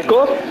okay let's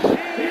go,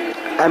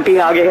 MP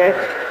आगे हैं.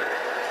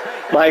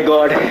 My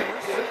God,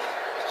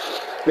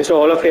 mister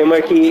hall of famer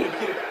की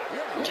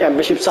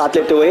चैंपियनशिप साथ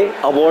लेते हुए,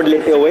 अवार्ड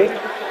लेते हुए.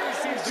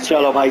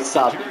 चलो भाई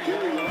साहब,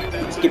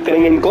 स्किप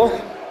करेंगे इनको.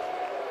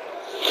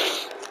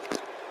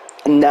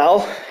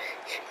 Now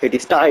it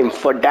is time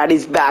for dad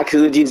is back.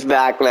 सूजी इज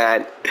बैक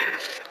मैन.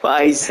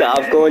 भाई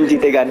साहब कौन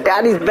जीतेगा?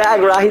 Dad is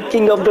back. राहिद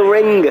king of the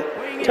ring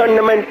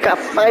tournament का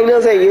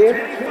फाइनल्स है ये.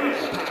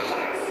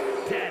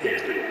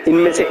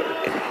 इनमें से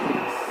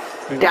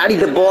daddy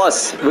the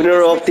boss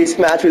winner of this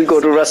match will go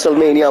to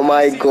WrestleMania.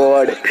 My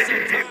God,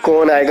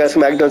 कौन आएगा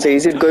स्मैकडाउन से?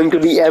 Is it going to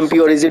be MP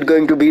और is it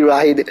going to be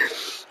राहिद?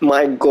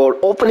 My God,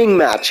 opening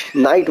match,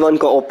 night 1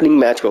 का opening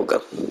match होगा.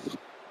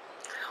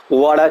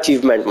 What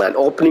achievement, man.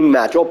 Opening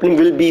match. Opening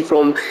will be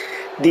from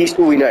these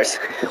two winners.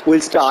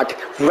 Will start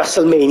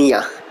WrestleMania.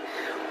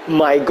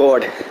 My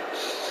God.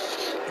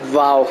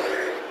 Wow.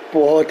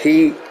 बहुत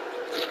ही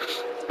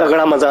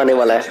तगड़ा मजा आने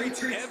वाला है.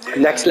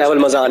 Next level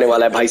मजा आने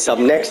वाला है भाई साहब.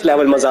 नेक्स्ट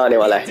लेवल मजा आने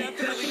वाला है.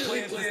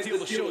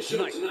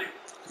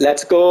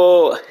 Let's go.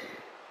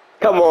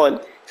 Come on.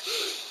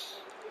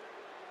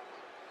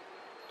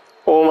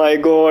 Oh my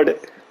God.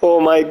 Oh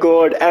my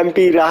God.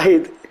 MP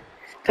Rahid.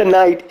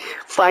 Tonight.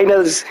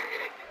 Finals.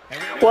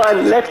 1,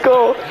 let's go.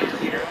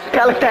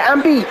 क्या लगता है?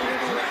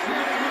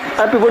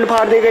 एमपी बुल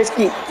फाड़ देगा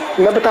इसकी.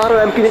 मैं बता रहा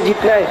हूँ एमपी ने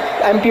जीतना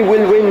है. MP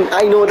will win.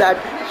 I know that.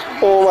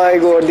 Oh my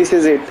God, this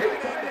is it.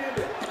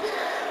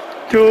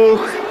 To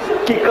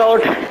kick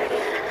out.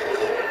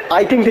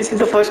 I think this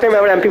is the first time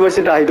ever MP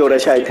versus राहिद हो रहा है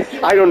शायद.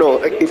 I don't know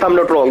if I am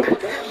not wrong.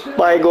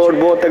 My God,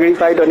 बहुत तगड़ी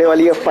fight होने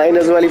वाली है.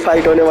 Finals वाली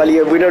फाइट होने वाली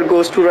है. Winner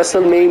goes to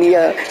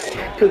WrestleMania,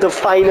 to the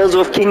finals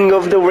of king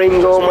of the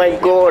ring. Oh my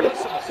God,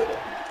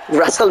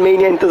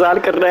 WrestleMania इंतजार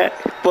कर रहा है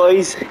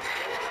बॉयज.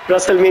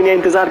 रेसलमेनिया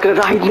इंतजार कर.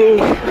 राहिद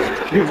ने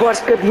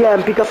रिवर्स कर दिया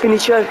एमपी का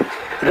फिनिशर.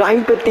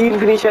 राहिद पे 3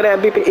 फिनिशर है,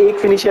 एमपी पे 1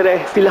 फिनिशर है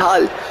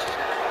फिलहाल,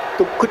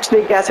 तो कुछ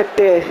नहीं कह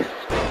सकते.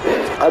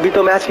 अभी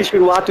तो मैच की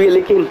शुरुआत हुई है,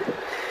 लेकिन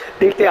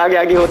देखते आगे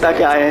आगे होता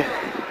क्या है.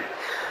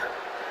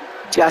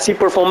 जैसी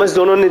परफॉर्मेंस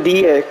दोनों ने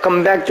दी है,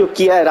 कमबैक जो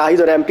किया है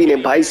राहिद और एमपी ने,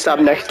 भाई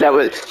साहब नेक्स्ट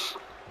लेवल.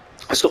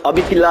 सो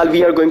अभी फिलहाल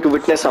we are going to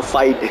witness a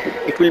fight.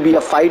 It will be a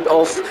fight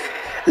of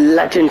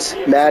legends,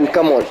 man.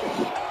 Come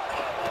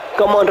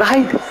on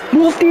राहिद.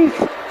 मुफ्ती,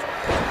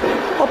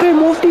 अबे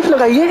मुफ्ती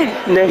लगाइए.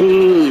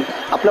 नहीं,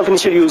 अपना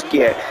फिनिशर यूज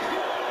किया है.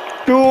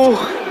 2,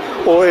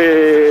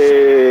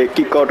 ओए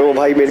किक आउट. ओ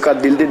भाई मेरे का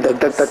दिल धक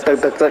धक धक धक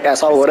धक धक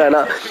ऐसा हो रहा है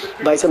ना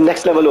भाई, सब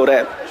नेक्स्ट लेवल हो रहा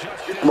है.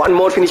 1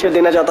 मोर फिनिशर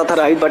देना चाहता था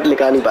राहिद, बट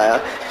लगा नहीं पाया.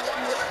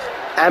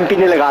 एमपी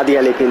ने लगा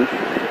दिया लेकिन.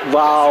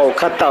 वाओ,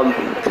 खत्म.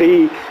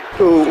 3,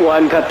 2,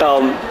 1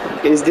 खत्म.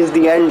 Is this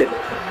the end?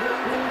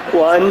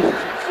 1,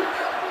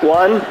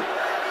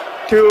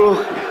 2.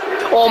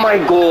 Oh my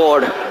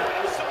God.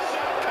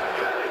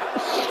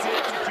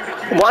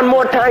 One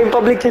more time,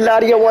 public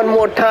खिलाड़ी. One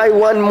more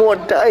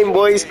time,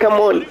 boys. Come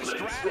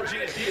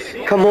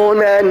on,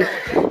 man.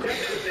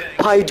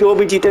 भाई जो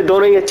भी जीते,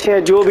 दोनों ही अच्छे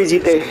हैं. जो भी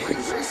जीते,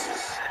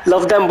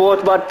 love them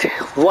both, but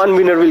one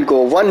winner will go.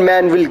 One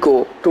man will go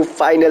to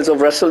finals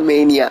of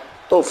WrestleMania.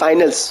 तो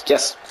finals,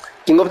 yes.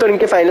 King of the Ring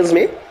के finals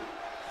में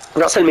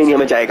WrestleMania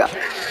में जाएगा.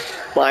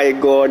 My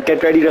God,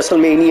 get ready,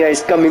 WrestleMania is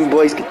coming,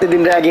 boys. कितने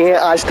दिन रह गए हैं?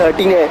 आज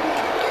 13 है.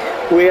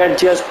 We are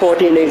just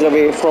 14 days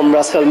away from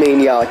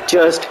WrestleMania.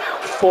 Just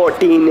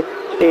 14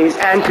 days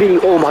and 3.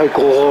 Oh my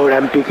God,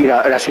 MP की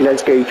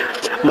रेसिलेंस गई.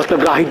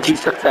 मतलब राहिद जीत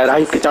सकता है.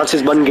 राहिद के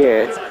चांसेस बन गए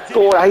हैं.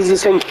 तो राहिद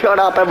is saying,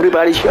 shut up,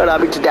 everybody, shut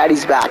up. It's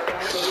daddy's back.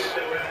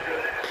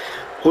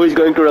 Who is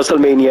going to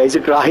WrestleMania? Is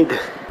it Rahid?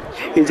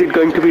 Is it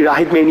going to be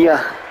Rahid Mania?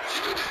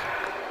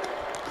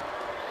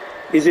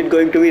 Is it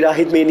going to be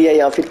Rahid Mania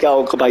या फिर क्या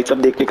होगा भाई?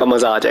 सब देखने का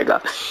मजा आ जाएगा.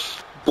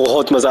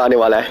 बहुत मजा आने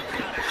वाला है.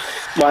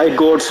 My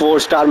God,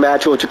 4-star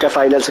मैच हो चुका है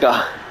फाइनल्स का.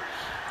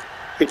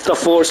 It's the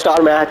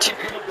 4-star match.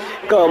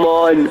 Come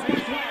on.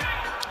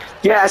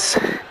 Yes.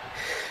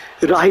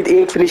 राहिद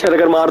 1 finisher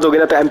अगर मार दोगे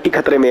ना तो एमपी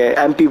खतरे में है.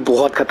 एमपी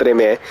बहुत खतरे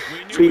में है.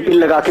 फ्री पिन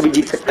लगा के भी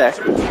जीत सकता है.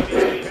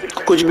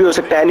 कुछ भी हो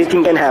सकता है.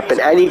 Anything can happen.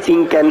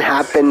 Anything can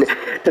happen.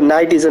 The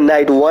night is a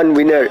night. One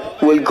winner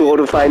will go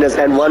to finals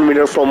and one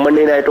winner from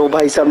Monday night. Oh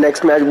भाई साहब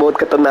नेक्स्ट मैच बहुत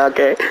खतरनाक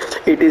है.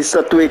 It is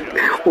Satwik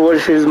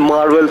versus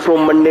Marvel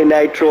from Monday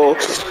Night Raw.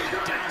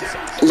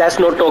 Let's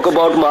not talk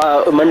about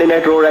Monday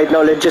Night Raw right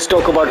now. Let's just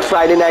talk about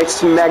Friday Night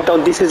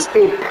SmackDown. This is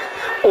it.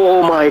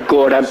 Oh my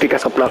God, MP का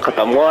सपना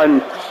खत्म.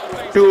 1,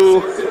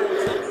 2,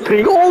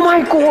 3. Oh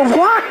my God,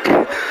 what?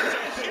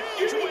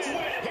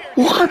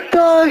 What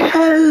the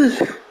hell?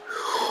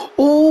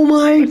 Oh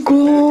my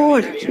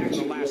God.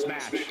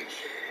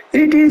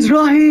 It is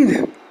Rahid.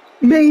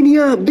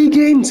 Mania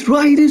begins.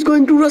 Rahid is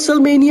going to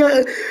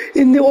WrestleMania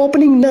in the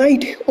opening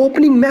night,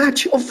 opening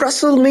match of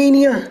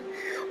WrestleMania.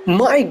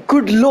 My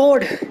good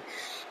Lord.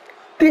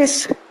 This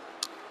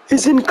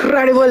is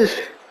incredible.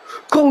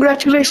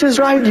 Congratulations,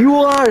 Rahid. You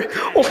are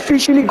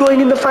officially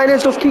going in the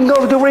finals of King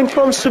of the Ring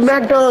from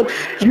SmackDown.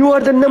 You are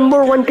the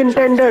 #1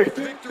 contender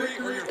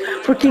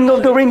for King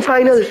of the Ring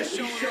final.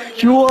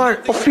 You are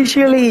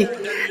officially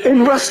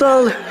in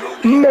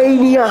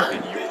WrestleMania.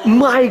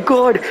 My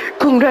God,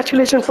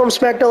 congratulations from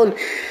SmackDown.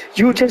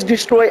 You just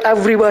destroy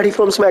everybody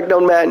from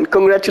SmackDown, man.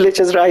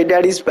 Congratulations, Rai.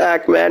 Daddy's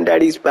back, man.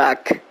 Daddy's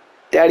back.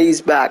 Daddy's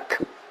back.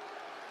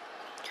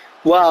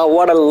 Wow,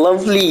 what a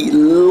lovely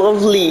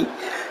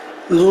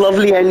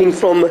ending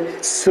from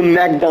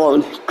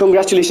SmackDown.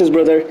 Congratulations,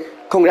 brother.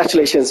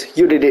 Congratulations.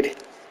 You did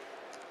it.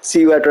 See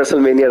you at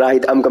WrestleMania,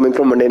 right? I'm coming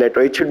from Monday Night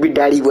Raw. It should be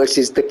Daddy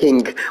versus the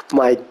King.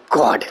 My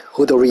God,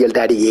 who the real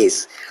Daddy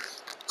is.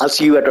 I'll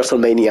see you at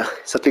WrestleMania.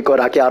 सत्विक और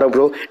आके आ रहा हूँ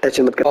bro,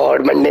 tension मत कर।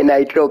 और Monday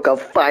night रो का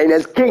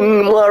final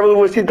king Marvel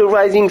versus the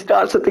rising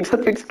star सत्विक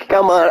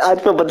का मार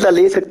आज मैं बदला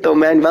ले सकता हूँ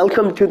man.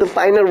 Welcome to the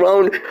final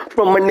round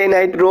from Monday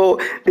night row.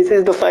 This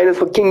is the final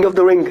for king of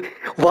the ring.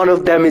 One of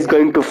them is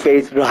going to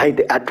face right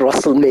eight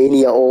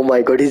WrestleMania। Oh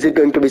my God, is it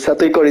going to be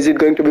सत्विक और is it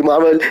going to be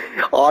Marvel?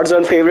 Odds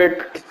on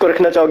favourite किसको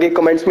रखना चाहोगे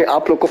comments में?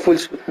 आप लोग को full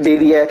दे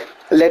दिया है।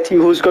 Let's see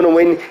who is gonna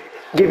win.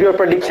 Give your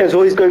predictions,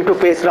 who is going to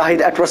face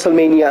right eight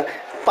WrestleMania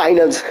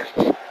finals.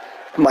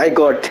 My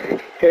God,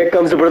 here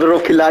comes the brother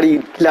of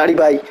खिलाड़ी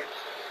भाई।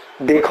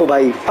 देखो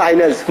भाई,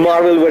 finals,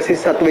 Marvel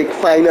versus Satvik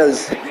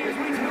finals.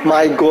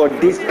 My God,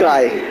 this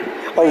guy,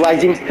 a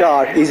rising star,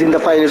 is in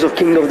the finals of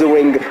King of the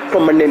Ring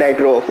from Monday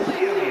Night Raw.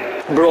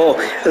 Bro,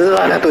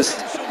 Lanatus.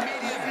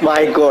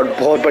 My God,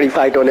 बहुत बड़ी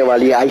fight होने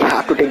वाली है। I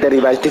have to take the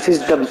revenge.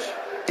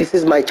 This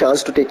is my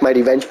chance to take my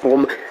revenge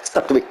from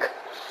Satvik.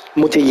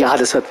 मुझे याद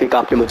है सत्विक,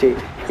 आपने मुझे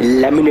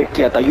eliminate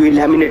किया था। You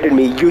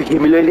eliminated me. You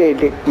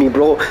humiliated me,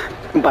 bro.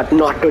 But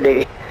not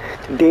today.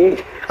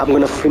 Today, I'm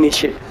gonna finish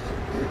it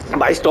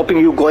by stopping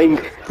you going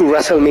to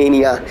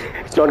WrestleMania.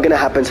 It's not gonna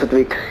happen,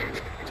 Satvik.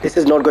 This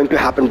is not going to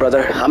happen,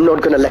 brother. I'm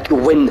not gonna let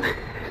you win.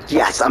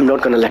 Yes, I'm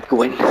not gonna let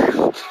you win.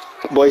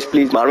 Boys,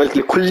 please, Marvel के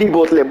लिए खुली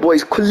बोतलें,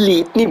 boys, खुली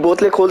इतनी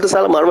बोतलें खोल दो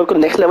साला Marvel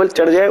को next level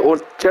चढ़ जाए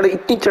और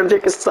इतनी चढ़ जाए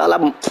कि साला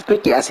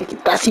Satvik ऐसी की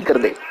तैसी कर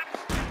दे।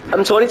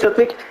 I'm sorry,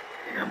 Satvik.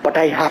 But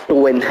I have to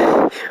win.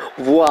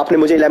 वो आपने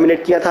मुझे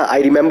eliminate किया था. I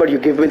remember you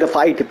gave me the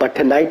fight, but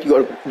tonight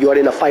you are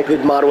in a fight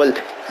with Marvel.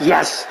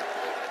 Yes.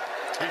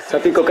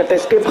 सभी को कहते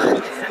हैं skip.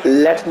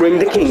 Let's bring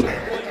the king.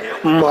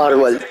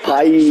 Marvel.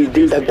 भाई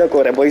दिल धक धक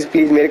हो रहा है. Boys,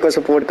 please मेरे को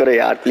support करो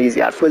यार. Please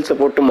यार, full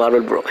support to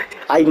Marvel, bro.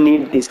 I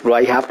need this, bro.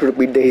 I have to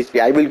repeat the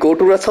history. I will go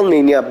to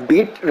WrestleMania,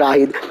 beat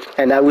Rahid,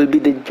 and I will be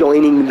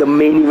joining the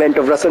main event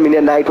of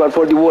WrestleMania Night 1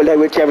 for the World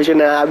Heavyweight Championship,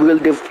 and I will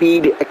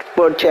defeat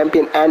expert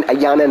champion and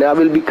Ayana, and I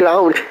will be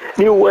crowned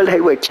new World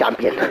Heavyweight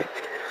Champion.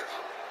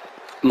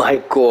 My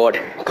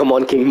God, come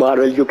on, King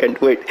Marvel, you can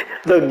do it.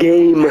 The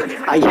game,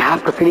 I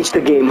have to finish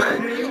the game.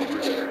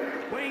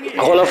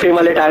 Hall of Fame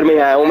वाले tyre में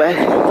आया हूँ मैं.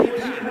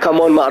 Come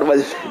on,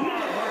 Marvel.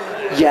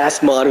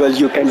 Yes, Marvel,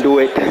 you can do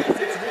it.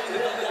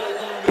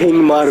 King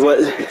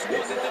Marvel.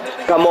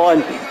 Come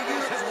on.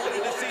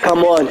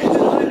 Come on.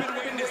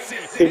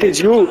 It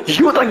is you.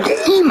 You the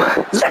game.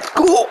 Let's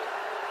go.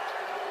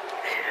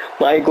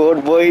 My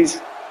God, boys.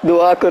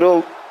 दुआ करो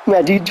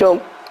मैं जीत जाऊं.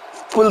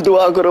 Full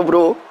दुआ करो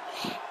ब्रो.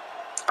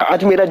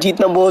 आज मेरा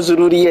जीतना बहुत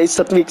जरूरी है इस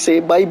सत्विक से.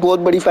 भाई बहुत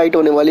बड़ी फाइट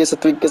होने वाली है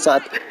सत्विक के साथ.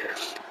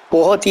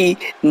 बहुत ही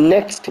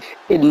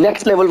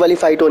नेक्स्ट लेवल वाली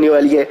फाइट होने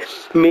वाली है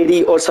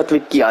मेरी और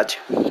सत्विक की आज.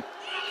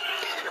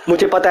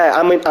 मुझे पता है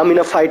I'm in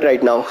a fight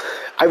right now.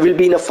 I will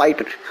be in a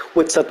fight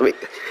with Satwik.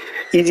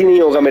 Easy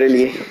नहीं होगा मेरे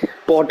लिए.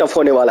 बहुत टफ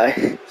होने वाला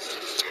है.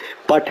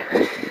 But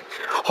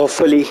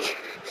hopefully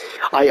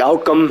I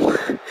outcome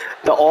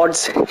the odds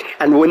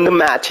and win the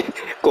match.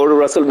 Go to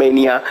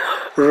WrestleMania.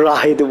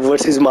 Rahid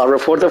versus Marvel.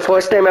 For the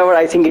first time ever,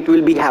 I think it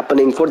will be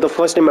happening. For the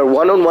first time ever,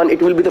 one-on-one,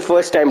 it will be the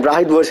first time.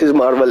 Rahid versus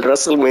Marvel.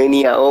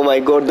 WrestleMania. Oh my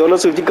God. दोनों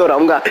सूजी को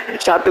हराऊंगा.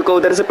 शातु को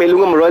उधर से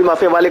पेलूंगा. Royal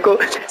mafia वाले को,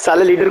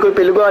 साले leader को भी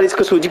पेलूंगा और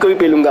इसको सूजी को भी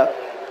पेलूंगा.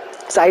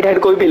 साइड हेड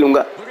को भी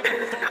पेलूंगा.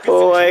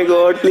 Oh my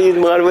God. Please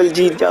Marvel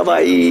जीत जा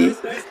भाई.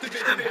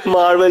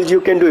 Marvel,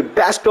 you can do it.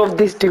 Best of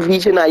this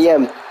division I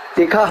am.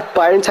 देखा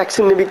पायरन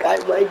सैक्सन ने भी कहा.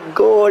 My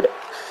God.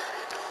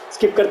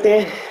 स्किप करते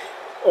हैं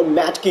और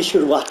मैच की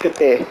शुरुआत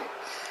करते हैं.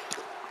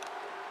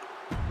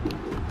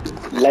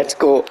 Let's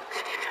go.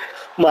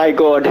 माय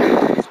गॉड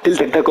दिल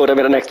धक धक हो रहा है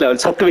मेरा. Next level.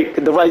 Satwik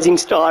the rising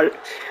star.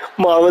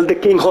 Marvel the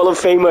king hall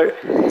of famer.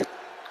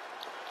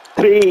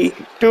 3,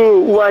 2,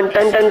 1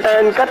 ton ton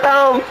ton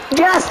खत्म.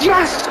 यस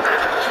यस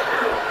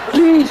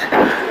प्लीज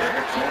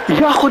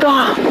या खुदा.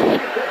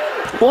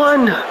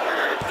 1,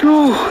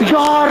 2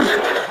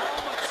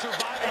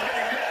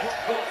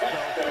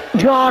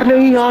 यार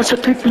नहीं यार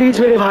सत्विक प्लीज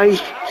मेरे भाई.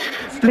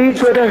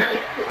 Please brother.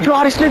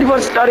 यार इसने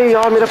रिवर्स. अरे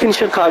यार मेरा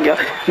फिनिशर खा गया.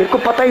 मेरे को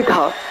पता ही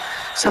था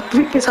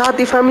सत्विक के साथ.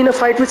 If I am in a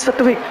fight with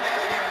सत्विक.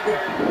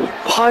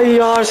 भाई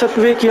यार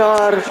सत्विक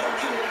यार.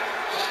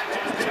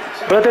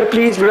 Brother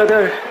please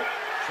brother.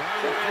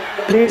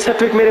 प्लीज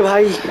सत्विक मेरे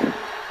भाई.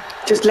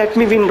 Just let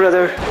me win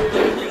brother.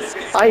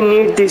 I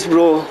need this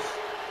bro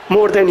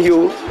more than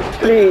you.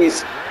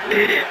 Please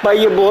भाई.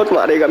 ये बहुत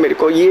मारेगा मेरे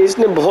को. ये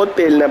इसने बहुत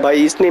पेलना है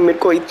भाई. इसने मेरे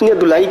को इतनी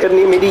धुलाई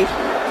करनी है मेरी.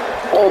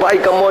 ओ भाई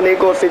कम ऑन.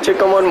 एक और feature.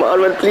 Come on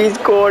Marvel please.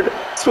 Code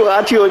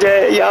स्वाच हो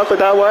जाए या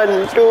खुदा.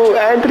 1, 2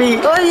 and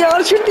 3. अरे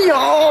यार शिट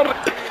यार.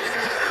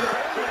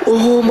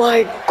 Oh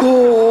my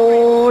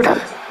God.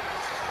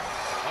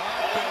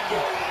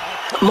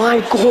 My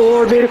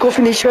God, मेरे को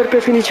फिनिशर पे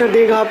फिनिशर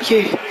देगा अब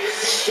ये।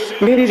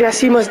 मेरी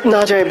रेसी मत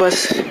ना जाए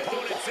बस,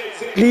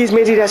 प्लीज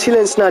मेरी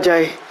रेसिलेंस ना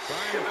जाए।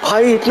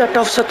 भाई इतना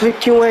टफ सत्विक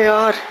क्यों है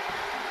यार,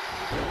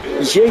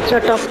 ये इतना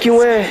टफ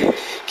क्यों है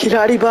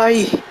खिलाड़ी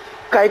भाई?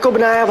 काय को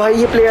बनाया भाई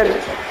ये प्लेयर,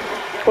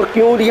 और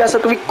क्यों दिया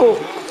सत्विक को?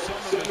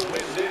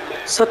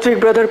 सत्विक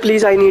brother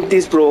please, I need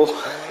this bro.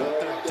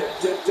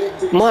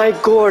 My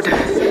God,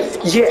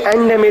 ये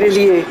एंड है मेरे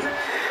लिए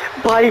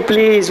भाई,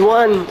 please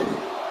 1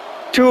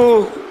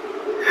 2।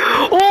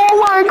 Oh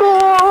my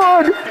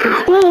god!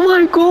 Oh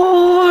my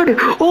god!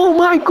 Oh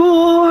my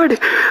god!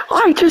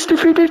 I just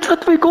defeated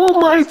Satvik. Oh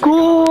my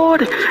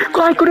god!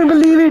 I couldn't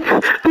believe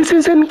it. This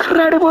is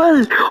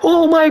incredible.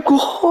 Oh my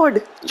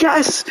god!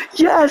 Yes,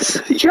 yes,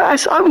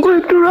 yes. I'm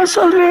going to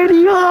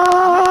WrestleMania.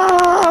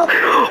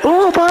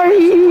 Oh my!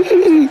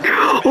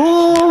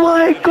 Oh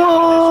my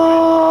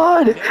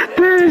god!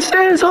 This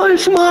is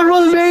us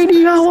Marvel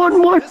Mania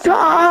one more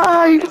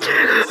time.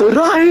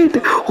 Right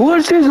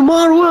versus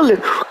Marvel,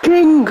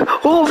 King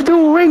of the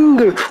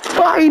Ring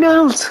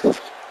finals.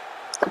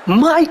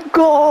 My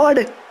god.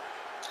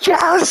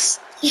 Yes,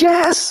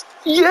 yes,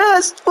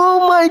 yes.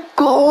 Oh my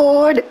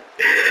god.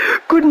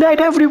 Good night,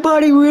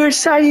 everybody. We're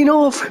signing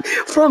off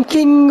from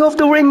King of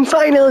the Ring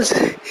finals.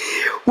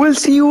 We'll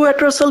see you at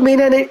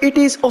WrestleMania, and it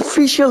is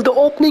official. The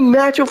opening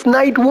match of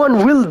night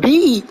 1 will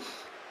be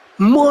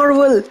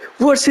Marvel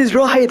versus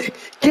Rohit,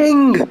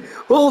 King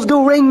of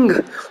the Ring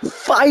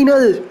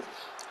final.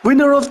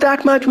 Winner of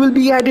that match will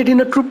be added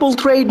in a triple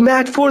threat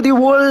match for the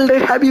World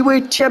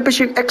Heavyweight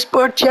Championship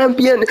Expert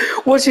Champion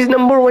versus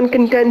number 1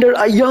 contender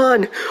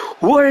Ayan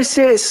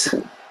versus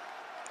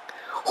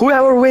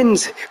whoever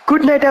wins.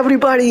 Good night,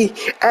 everybody,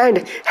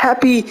 and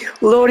happy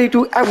Lodi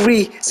to every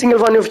single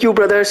one of you,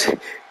 brothers.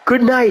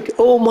 Good night.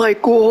 Oh my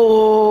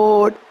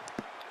god.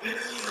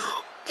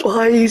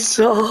 भाई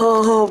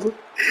साहब,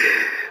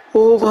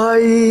 ओ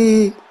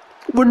भाई,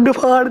 मुंड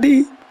फाड़ दी,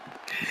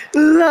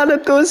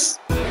 लानतुस।